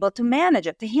to be able to manage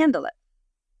it, to handle it.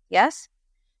 Yes?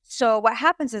 So what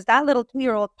happens is that little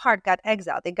 2-year-old part got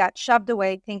exiled. It got shoved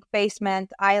away, think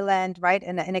basement, island, right?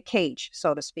 In a cage,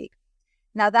 so to speak.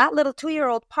 Now that little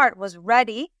 2-year-old part was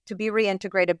ready to be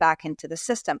reintegrated back into the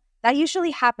system. That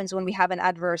usually happens when we have an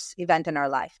adverse event in our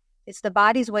life. It's the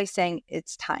body's way saying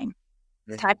it's time.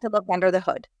 It's time to look under the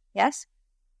hood. Yes?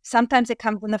 Sometimes it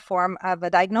comes in the form of a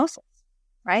diagnosis,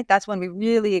 right? That's when we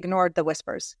really ignored the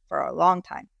whispers for a long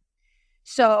time.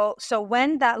 So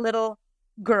when that little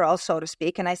girl, so to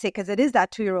speak, and I say because it is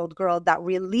that 2-year-old girl that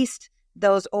released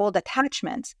those old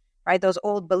attachments, right? Those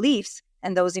old beliefs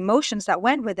and those emotions that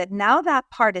went with it, now that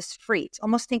part is free. It's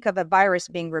almost think of a virus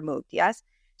being removed, yes?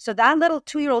 So that little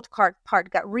 2-year-old part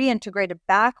got reintegrated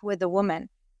back with the woman.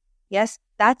 Yes,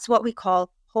 that's what we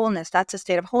call wholeness. That's a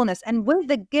state of wholeness. And with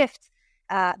the gifts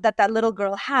that little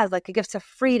girl has, like the gifts of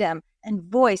freedom and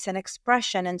voice and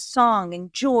expression and song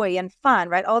and joy and fun,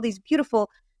 right? All these beautiful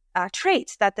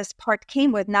traits that this part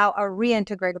came with now are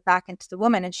reintegrated back into the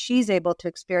woman, and she's able to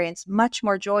experience much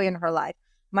more joy in her life,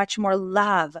 much more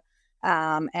love,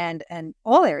 and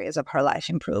all areas of her life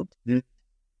improved.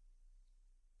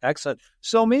 Excellent.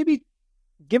 So maybe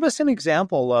give us an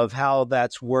example of how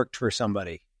that's worked for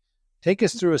somebody. Take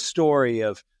us through a story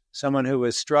of someone who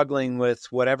was struggling with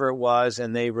whatever it was,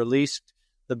 and they released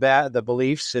the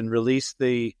beliefs and released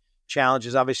the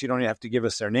challenges. Obviously, you don't have to give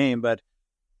us their name, but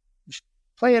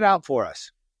play it out for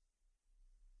us.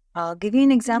 I'll give you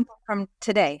an example from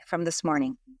today, from this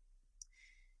morning.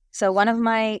 So one of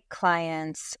my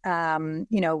clients,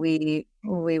 we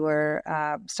were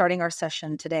starting our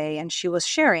session today, and she was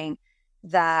sharing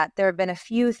that there have been a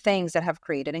few things that have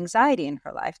created anxiety in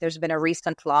her life. There's been a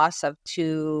recent loss of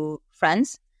 2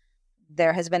 friends.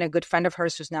 There has been a good friend of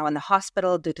hers who's now in the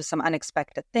hospital due to some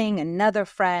unexpected thing. Another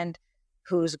friend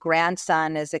whose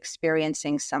grandson is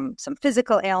experiencing some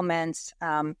physical ailments.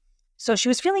 So she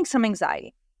was feeling some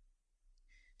anxiety.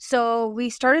 So we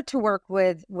started to work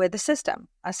with the system,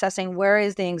 assessing where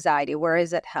is the anxiety, where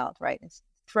is it held, right? It's in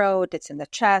the throat, it's in the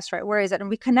chest, right? Where is it? And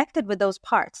we connected with those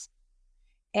parts.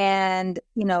 And,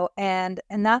 and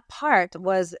that part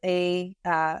was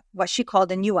what she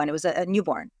called a new one. It was a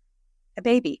newborn, a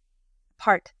baby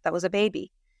part that was a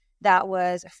baby that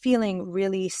was feeling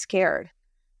really scared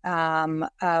of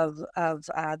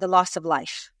the loss of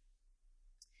life.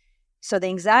 So the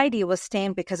anxiety was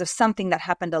stemming because of something that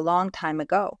happened a long time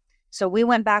ago. So we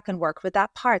went back and worked with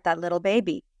that part, that little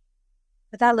baby.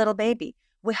 With that little baby,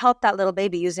 we helped that little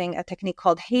baby using a technique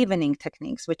called havening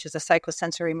techniques, which is a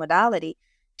psychosensory modality,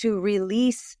 to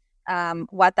release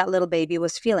what that little baby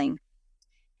was feeling.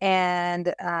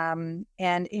 And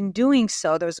in doing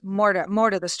so, there's more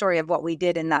to the story of what we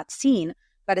did in that scene.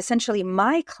 But essentially,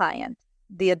 my client,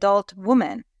 the adult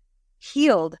woman,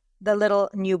 healed the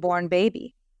little newborn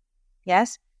baby.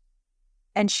 Yes.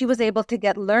 And she was able to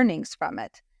get learnings from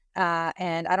it.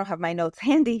 And I don't have my notes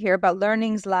handy here, but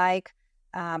learnings like,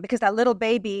 because that little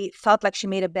baby felt like she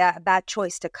made a bad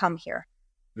choice to come here,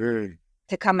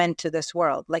 to come into this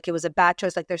world. Like it was a bad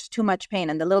choice, like there's too much pain.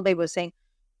 And the little baby was saying,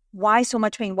 why so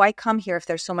much pain? Why come here if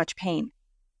there's so much pain?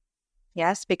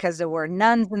 Yes, because there were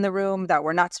nuns in the room that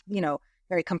were not,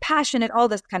 very compassionate, all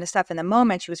this kind of stuff. In the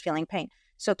moment, she was feeling pain.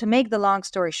 So to make the long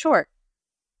story short,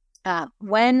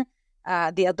 when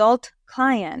the adult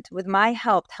client, with my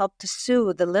help, helped to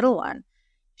soothe the little one,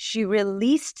 she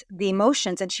released the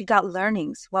emotions and she got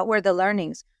learnings. What were the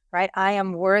learnings, right? I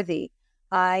am worthy.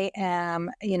 I am,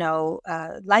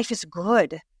 life is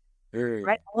good,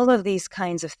 right? All of these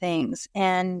kinds of things.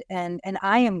 And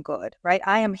I am good, right?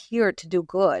 I am here to do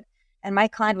good. And my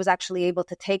client was actually able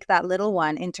to take that little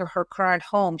one into her current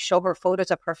home, show her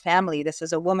photos of her family. This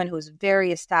is a woman who's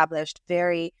very established,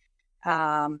 very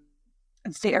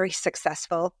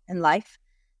successful in life.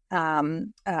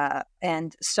 And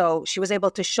so she was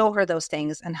able to show her those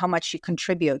things and how much she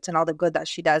contributes and all the good that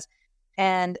she does.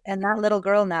 And that little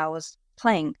girl now was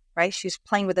playing, right? She's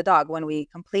playing with the dog when we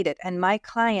completed. And my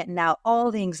client now,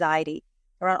 all the anxiety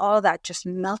around all of that just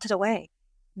melted away.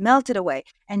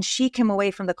 And she came away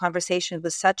from the conversation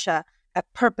with such a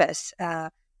purpose,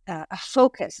 a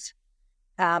focus,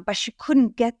 but she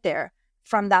couldn't get there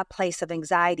from that place of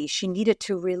anxiety. She needed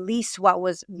to release what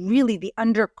was really the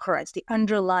undercurrents, the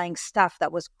underlying stuff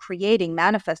that was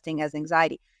manifesting as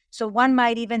anxiety. So one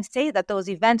might even say that those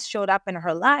events showed up in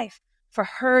her life for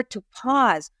her to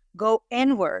pause, go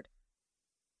inward,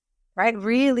 right?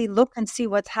 Really look and see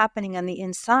what's happening on the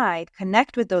inside,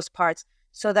 connect with those parts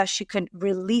so that she could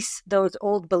release those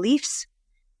old beliefs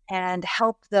and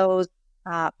help those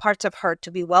parts of her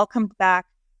to be welcomed back,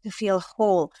 to feel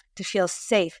whole, to feel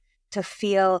safe, to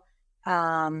feel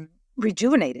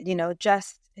rejuvenated,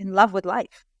 just in love with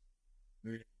life.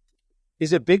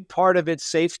 Is a big part of it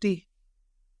safety?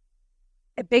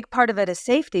 A big part of it is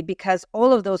safety because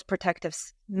all of those protective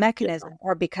mechanisms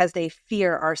are because they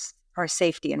fear our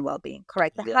safety and well-being,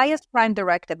 correct? The highest prime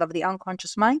directive of the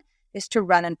unconscious mind is to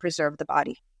run and preserve the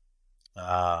body.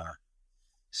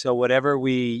 So whatever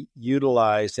we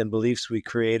utilized and beliefs we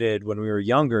created when we were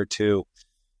younger to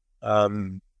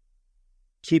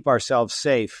keep ourselves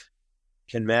safe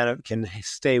can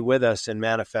stay with us and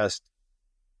manifest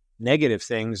negative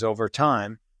things over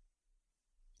time.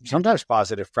 Sometimes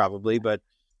positive, probably, but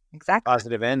exactly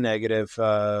positive and negative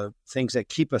things that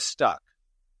keep us stuck.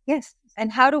 Yes.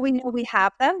 And how do we know we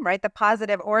have them, right? The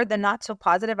positive or the not so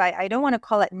positive. I don't want to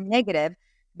call it negative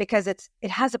because it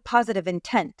has a positive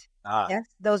intent. Yes.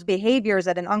 Those behaviors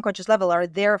at an unconscious level are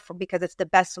there because it's the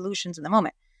best solutions in the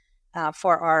moment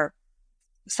for our,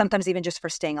 sometimes even just for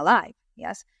staying alive.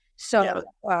 Yes. So,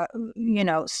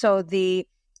 so the,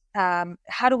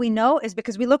 how do we know is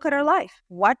because we look at our life.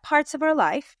 What parts of our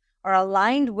life are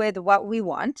aligned with what we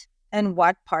want and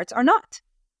what parts are not?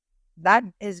 That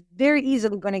is very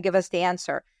easily going to give us the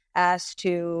answer as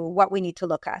to what we need to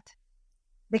look at.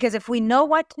 Because if we know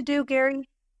what to do, Gary,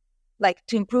 like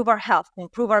to improve our health, to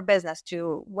improve our business,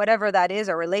 to whatever that is,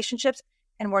 our relationships,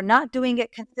 and we're not doing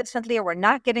it consistently or we're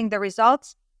not getting the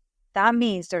results, that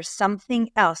means there's something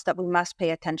else that we must pay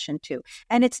attention to.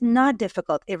 And it's not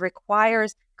difficult. It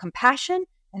requires compassion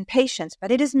and patience, but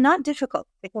it is not difficult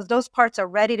because those parts are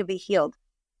ready to be healed.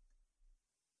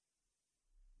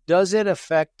 Does it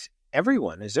affect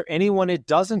everyone? Is there anyone it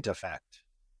doesn't affect?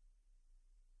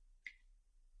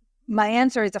 My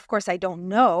answer is, of course, I don't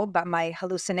know, but my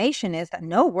hallucination is that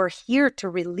no, we're here to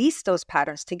release those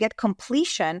patterns, to get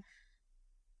completion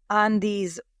on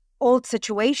these old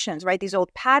situations, right? These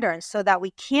old patterns, so that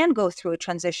we can go through a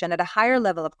transition at a higher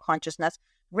level of consciousness,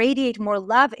 radiate more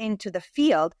love into the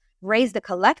field, raise the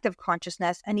collective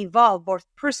consciousness, and evolve both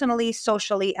personally,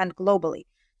 socially, and globally.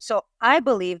 So I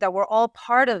believe that we're all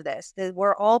part of this, that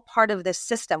we're all part of this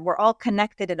system. We're all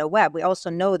connected in a web. We also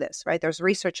know this, right? There's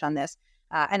research on this.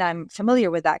 And I'm familiar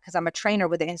with that because I'm a trainer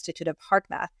with the Institute of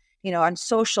HeartMath, on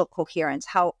social coherence,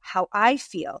 how I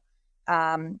feel,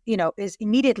 is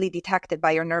immediately detected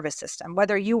by your nervous system,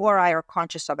 whether you or I are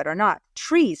conscious of it or not.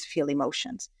 Trees feel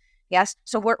emotions. Yes.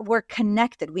 So we're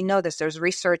connected. We know this. There's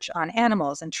research on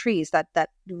animals and trees that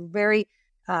very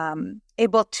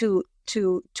able to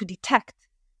detect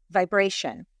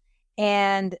vibration.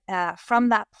 And from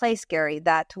that place, Gary,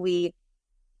 that we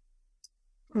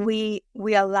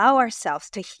allow ourselves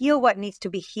to heal what needs to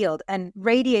be healed and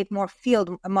radiate more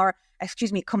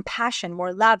compassion,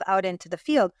 more love out into the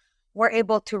field, we're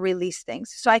able to release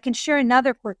things. So I can share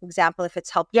another quick example if it's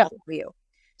helpful for you.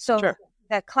 So Sure.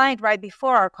 The client right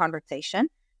before our conversation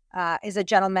is a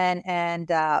gentleman and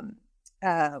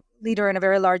leader in a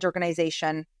very large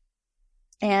organization,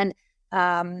 and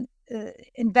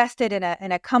invested in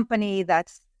a company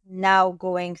that's now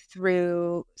going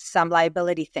through some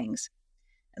liability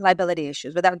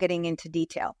issues without getting into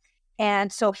detail.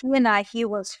 And so he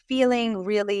was feeling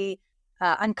really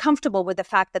uncomfortable with the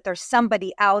fact that there's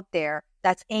somebody out there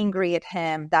that's angry at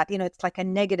him, that, it's like a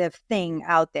negative thing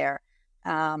out there.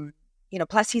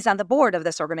 Plus he's on the board of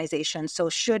this organization. So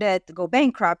should it go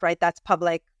bankrupt, right? That's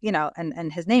public,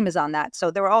 and his name is on that.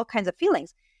 So there were all kinds of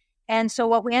feelings. And so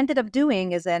what we ended up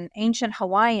doing is an ancient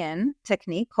Hawaiian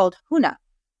technique called huna.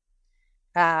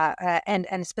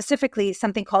 And specifically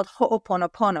something called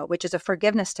ho'oponopono, which is a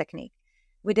forgiveness technique.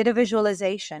 We did a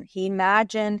visualization. He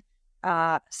imagined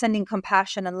sending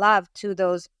compassion and love to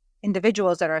those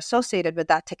individuals that are associated with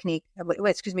that technique,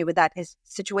 with that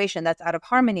situation that's out of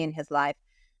harmony in his life,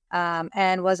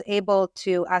 and was able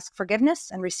to ask forgiveness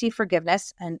and receive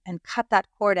forgiveness and cut that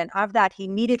cord. And of that, he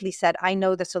immediately said, I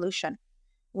know the solution.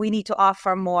 We need to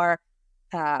offer more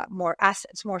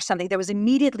assets, more something. There was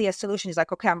immediately a solution. He's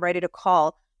like, okay, I'm ready to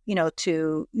call,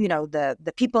 to,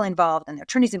 the people involved and the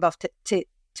attorneys involved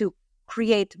to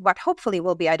create what hopefully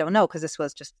will be, I don't know, because this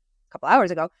was just a couple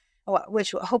hours ago,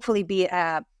 which will hopefully be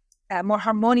a more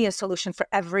harmonious solution for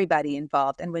everybody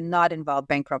involved and would not involve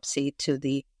bankruptcy to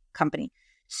the company.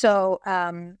 So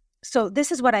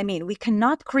this is what I mean. We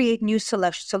cannot create new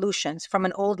solutions from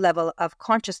an old level of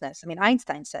consciousness. I mean,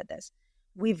 Einstein said this.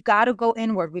 We've got to go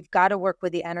inward. We've got to work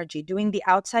with the energy. Doing the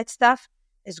outside stuff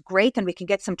is great and we can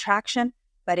get some traction,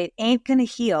 but it ain't going to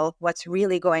heal what's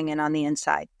really going in on the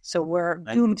inside. So we're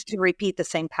doomed to repeat the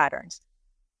same patterns.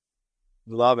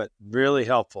 Love it. Really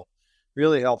helpful.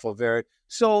 Really helpful, Vered.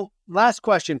 So last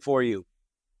question for you.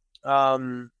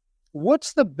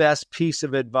 What's the best piece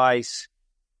of advice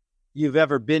you've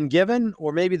ever been given,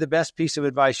 or maybe the best piece of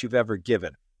advice you've ever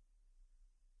given?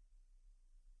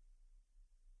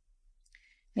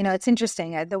 It's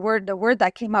interesting. The word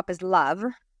that came up is love.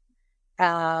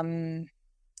 And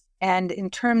in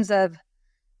terms of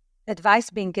advice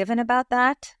being given about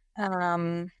that,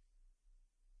 I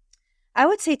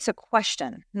would say it's a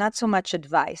question, not so much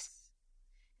advice.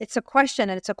 It's a question,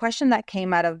 and it's a question that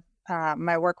came out of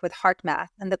my work with HeartMath.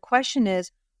 And the question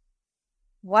is,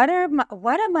 what am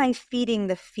I feeding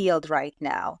the field right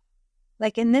now?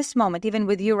 Like in this moment, even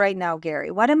with you right now,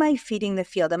 Gary, what am I feeding the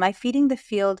field? Am I feeding the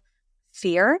field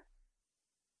fear?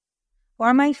 Or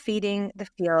am I feeding the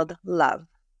field love?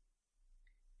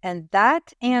 And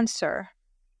that answer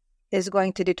is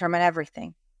going to determine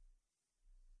everything.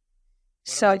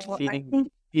 So feeding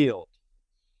the field.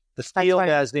 The field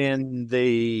as in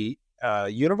the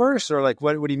universe, or like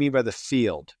what do you mean by the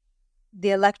field?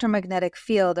 The electromagnetic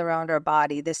field around our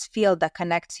body, this field that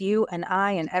connects you and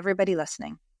I and everybody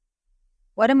listening.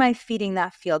 What am I feeding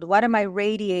that field? What am I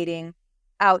radiating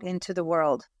out into the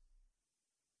world?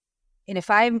 And if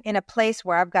I'm in a place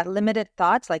where I've got limited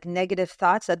thoughts, like negative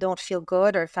thoughts that don't feel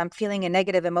good, or if I'm feeling a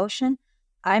negative emotion,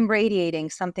 I'm radiating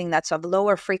something that's of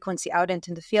lower frequency out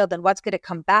into the field. And what's going to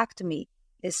come back to me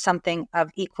is something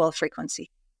of equal frequency.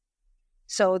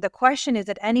 So the question is,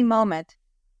 at any moment,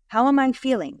 how am I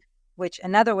feeling? Which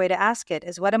another way to ask it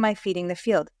is, what am I feeding the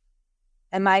field?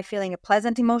 Am I feeling a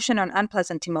pleasant emotion or an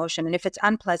unpleasant emotion? And if it's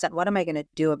unpleasant, what am I going to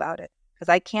do about it? Because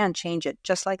I can change it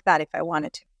just like that if I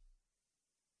wanted to.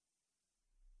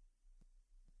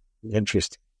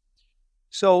 Interesting.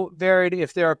 So, Vered,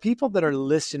 if there are people that are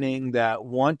listening that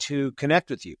want to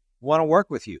connect with you, want to work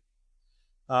with you,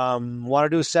 want to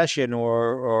do a session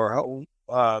or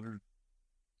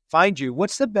find you,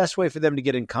 what's the best way for them to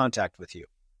get in contact with you?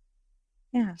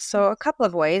 Yeah, so a couple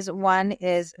of ways. One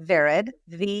is Vered,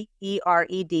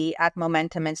 VERED, at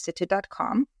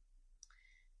momentuminstitute.com.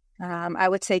 I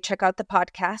would say check out the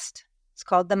podcast. It's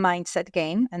called The Mindset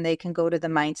Game, and they can go to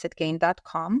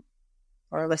themindsetgame.com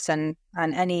or listen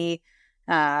on any,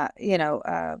 whether it's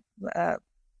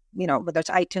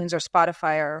iTunes or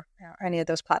Spotify or any of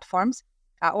those platforms,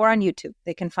 or on YouTube.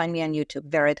 They can find me on YouTube,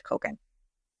 Vered Kogan.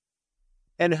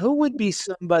 And who would be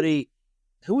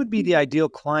the ideal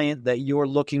client that you're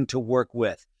looking to work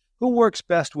with? Who works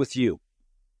best with you?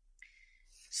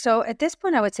 So at this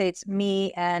point, I would say it's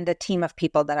me and a team of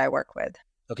people that I work with.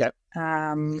 Okay.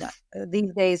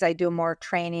 These days, I do more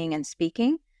training and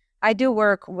speaking. I do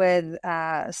work with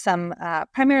some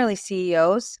primarily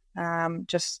CEOs.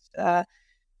 That's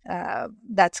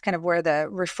kind of where the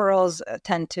referrals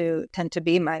tend to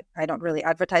be. I don't really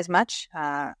advertise much.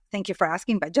 Thank you for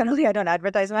asking, but generally I don't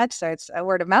advertise much, so it's a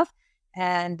word of mouth.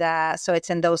 And so it's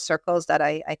in those circles that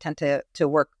I tend to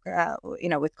work,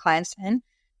 with clients in.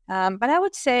 But I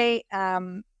would say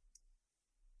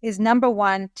is number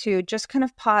one, to just kind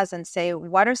of pause and say,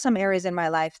 what are some areas in my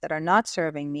life that are not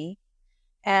serving me?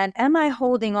 And am I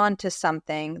holding on to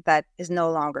something that is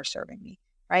no longer serving me,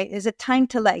 right? Is it time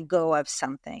to let go of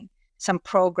something, some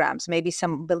programs, maybe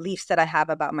some beliefs that I have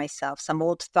about myself, some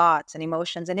old thoughts and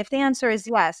emotions? And if the answer is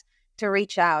yes, to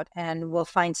reach out and we'll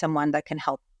find someone that can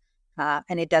help.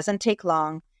 And it doesn't take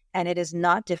long and it is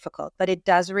not difficult, but it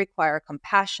does require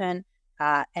compassion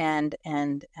and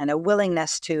a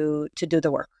willingness to do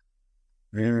the work.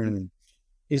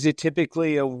 Is it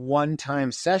typically a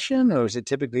one-time session, or is it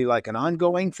typically like an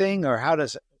ongoing thing, or how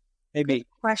does it maybe? Good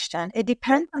question. It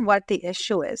depends on what the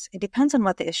issue is.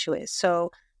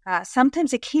 So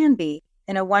sometimes it can be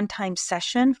in a one-time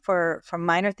session for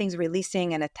minor things,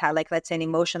 releasing an attack, like let's say an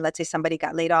emotion, let's say somebody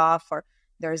got laid off or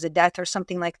there's a death or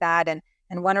something like that, and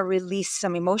want to release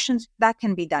some emotions. That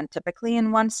can be done typically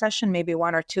in one session, maybe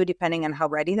one or two, depending on how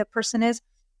ready the person is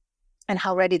and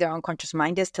how ready their unconscious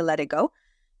mind is to let it go.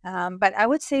 But I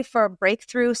would say for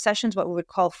breakthrough sessions, what we would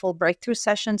call full breakthrough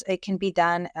sessions, it can be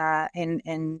done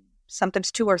in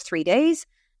sometimes 2 or 3 days,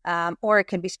 or it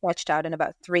can be stretched out in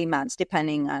about 3 months,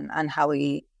 depending on how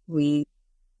we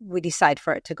decide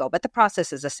for it to go. But the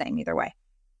process is the same either way.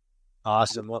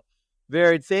 Awesome. Well,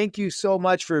 Vered, thank you so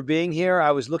much for being here.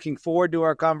 I was looking forward to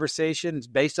our conversation. It's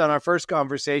based on our first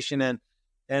conversation,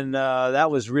 and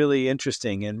that was really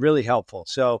interesting and really helpful.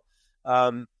 So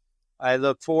I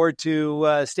look forward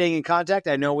to staying in contact.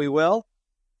 I know we will.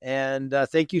 And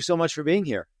thank you so much for being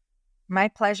here. My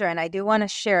pleasure. And I do want to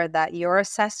share that your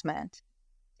assessment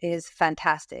is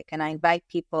fantastic. And I invite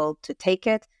people to take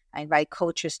it. I invite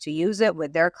coaches to use it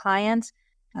with their clients.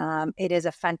 It is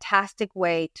a fantastic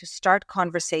way to start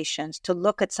conversations, to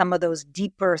look at some of those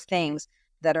deeper things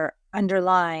that are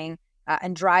underlying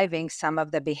and driving some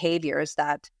of the behaviors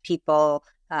that people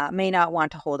may not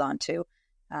want to hold on to,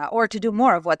 or to do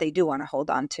more of what they do want to hold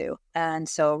on to. And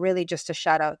so really just a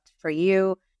shout out for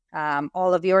you,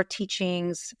 all of your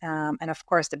teachings, and of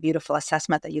course, the beautiful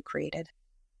assessment that you created.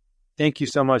 Thank you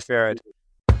so much, Vered.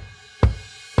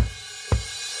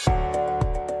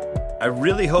 I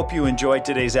really hope you enjoyed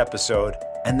today's episode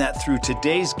and that through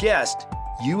today's guest,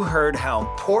 you heard how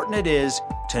important it is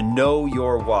to know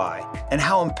your why and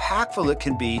how impactful it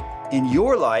can be in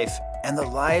your life and the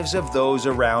lives of those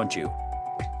around you.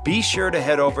 Be sure to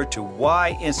head over to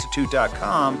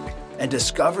whyinstitute.com and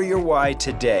discover your why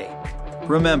today.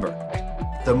 Remember,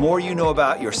 the more you know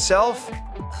about yourself,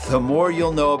 the more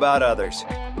you'll know about others.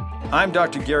 I'm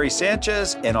Dr. Gary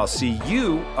Sanchez, and I'll see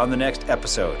you on the next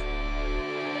episode.